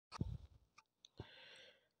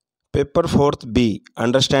Paper 4th B.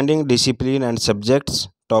 Understanding discipline and subjects.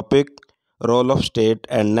 Topic: Role of state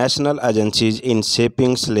and national agencies in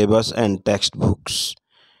shaping syllabus and textbooks.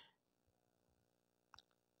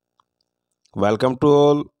 Welcome to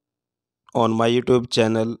all on my YouTube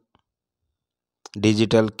channel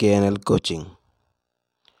Digital Knl Coaching.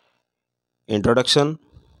 Introduction.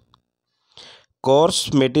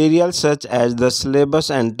 Course material such as the syllabus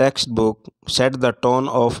and textbook set the tone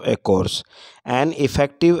of a course. An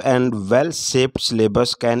effective and well-shaped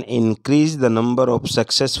syllabus can increase the number of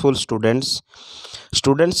successful students.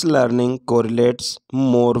 Students' learning correlates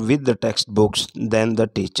more with the textbooks than the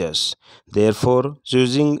teachers. Therefore,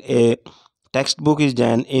 choosing a textbook is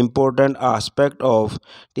an important aspect of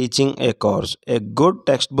teaching a course. A good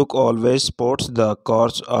textbook always supports the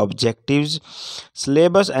course objectives.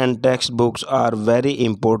 Syllabus and textbooks are very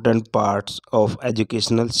important parts of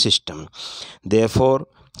educational system. Therefore,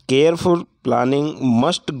 careful planning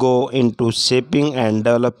must go into shaping and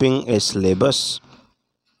developing a syllabus.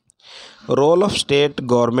 Role of state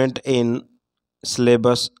government in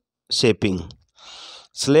syllabus shaping.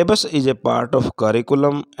 Syllabus is a part of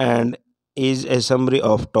curriculum and is a summary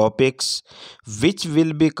of topics which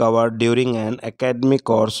will be covered during an academic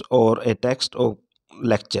course or a text or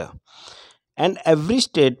lecture. And every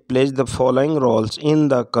state plays the following roles in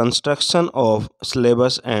the construction of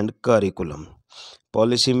syllabus and curriculum: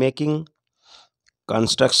 policy making,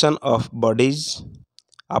 construction of bodies,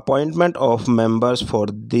 appointment of members for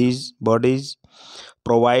these bodies,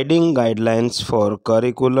 providing guidelines for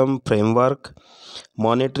curriculum framework,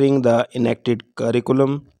 monitoring the enacted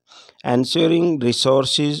curriculum, ensuring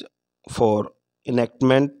resources for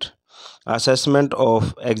enactment, assessment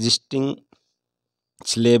of existing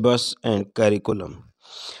syllabus and curriculum.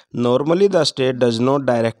 Normally, the state does not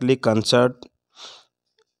directly construct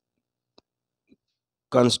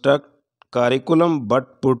curriculum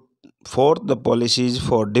but put forth the policies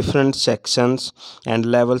for different sections and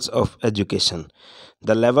levels of education.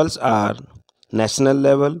 The levels are national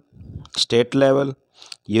level, state level,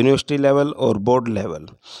 university level or board level.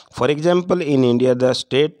 For example, in India, the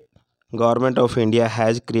state government of India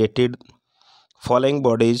has created following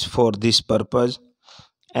bodies for this purpose: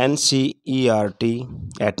 NCERT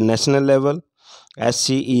at national level,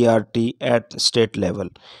 SCERT at state level,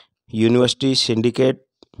 University Syndicate,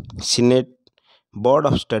 Senate, Board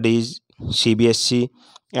of Studies, CBSE,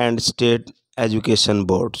 and state education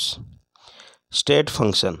boards. State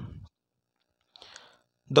function.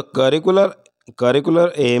 The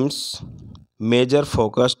curricular aims, major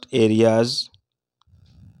focused areas,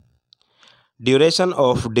 duration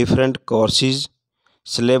of different courses,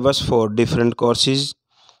 syllabus for different courses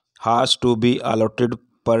has to be allotted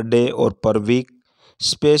per day or per week,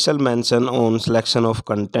 special mention on selection of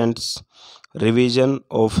contents, revision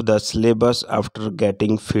of the syllabus after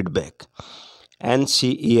getting feedback.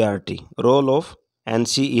 NCERT. Role of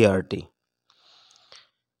NCERT.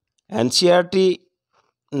 NCERT,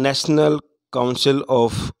 National Council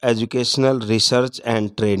of Educational Research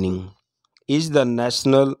and Training, is the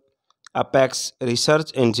national apex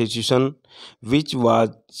research institution which was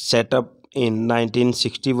set up in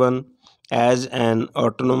 1961 as an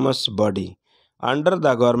autonomous body under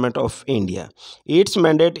the Government of India. Its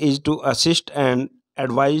mandate is to assist and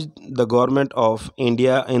advise the Government of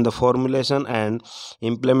India in the formulation and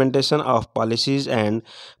implementation of policies and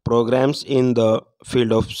programs in the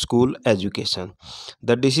field of school education.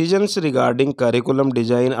 The decisions regarding curriculum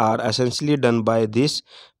design are essentially done by this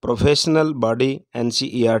professional body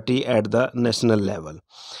NCERT at the national level.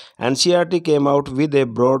 NCERT came out with a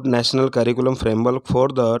broad national curriculum framework for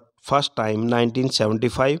the first time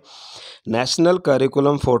 1975. National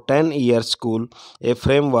curriculum for 10-year school, a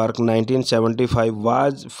framework 1975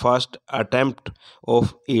 was first attempt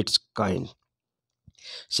of its kind.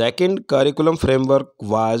 Second curriculum framework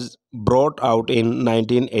was brought out in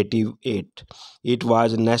 1988. It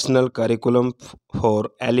was national curriculum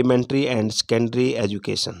for elementary and secondary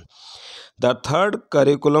education. The third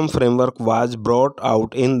curriculum framework was brought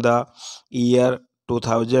out in the year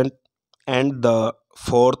 2000, and the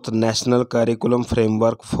fourth national curriculum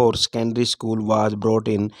framework for secondary school was brought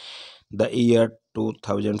in the year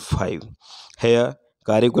 2005. Here,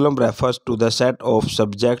 curriculum refers to the set of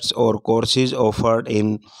subjects or courses offered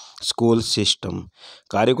in school system.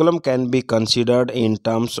 Curriculum can be considered in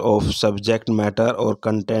terms of subject matter or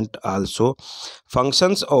content also.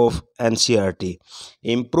 Functions of NCERT: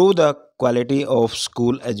 improve the quality of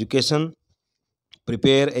school education,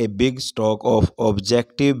 prepare a big stock of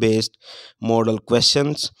objective-based model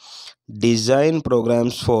questions, design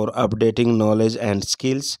programs for updating knowledge and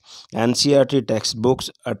skills, NCERT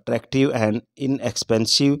textbooks attractive and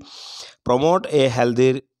inexpensive, promote a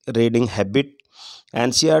healthy reading habit.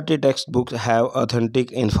 NCERT textbooks have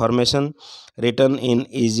authentic information written in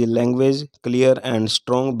easy language, clear and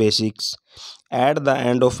strong basics. At the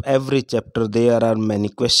end of every chapter, there are many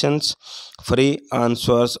questions, free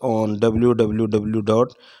answers on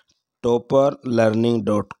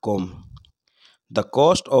www.topperlearning.com. The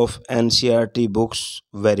cost of NCERT books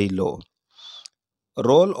very low.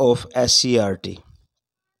 Role of SCERT.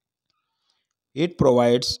 It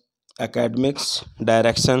provides academics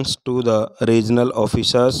directions to the regional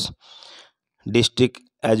officers, district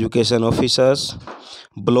education officers,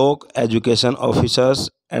 block education officers,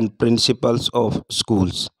 and principals of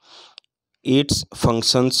schools. Its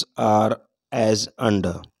functions are as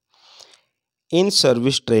under: in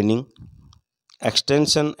service training,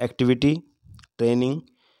 extension activity, training,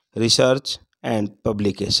 research, and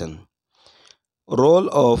publication. Role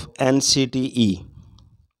of NCTE: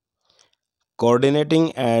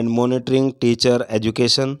 coordinating and monitoring teacher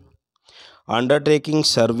education, undertaking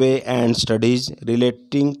survey and studies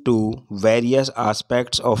relating to various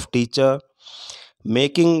aspects of teacher,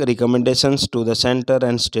 making recommendations to the center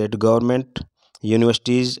and state government,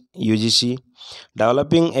 universities, UGC,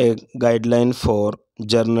 developing a guideline for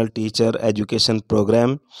journal teacher education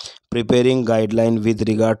program, preparing guideline with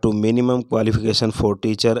regard to minimum qualification for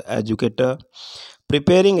teacher educator,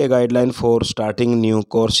 preparing a guideline for starting new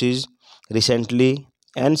courses. Recently,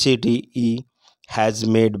 NCTE has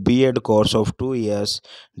made B.Ed course of 2 years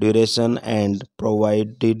duration and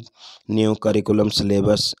provided new curriculum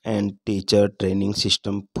syllabus and teacher training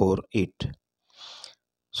system for it.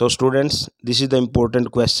 So students, this is the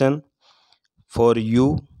important question for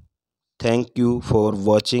you. Thank you for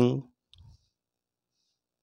watching.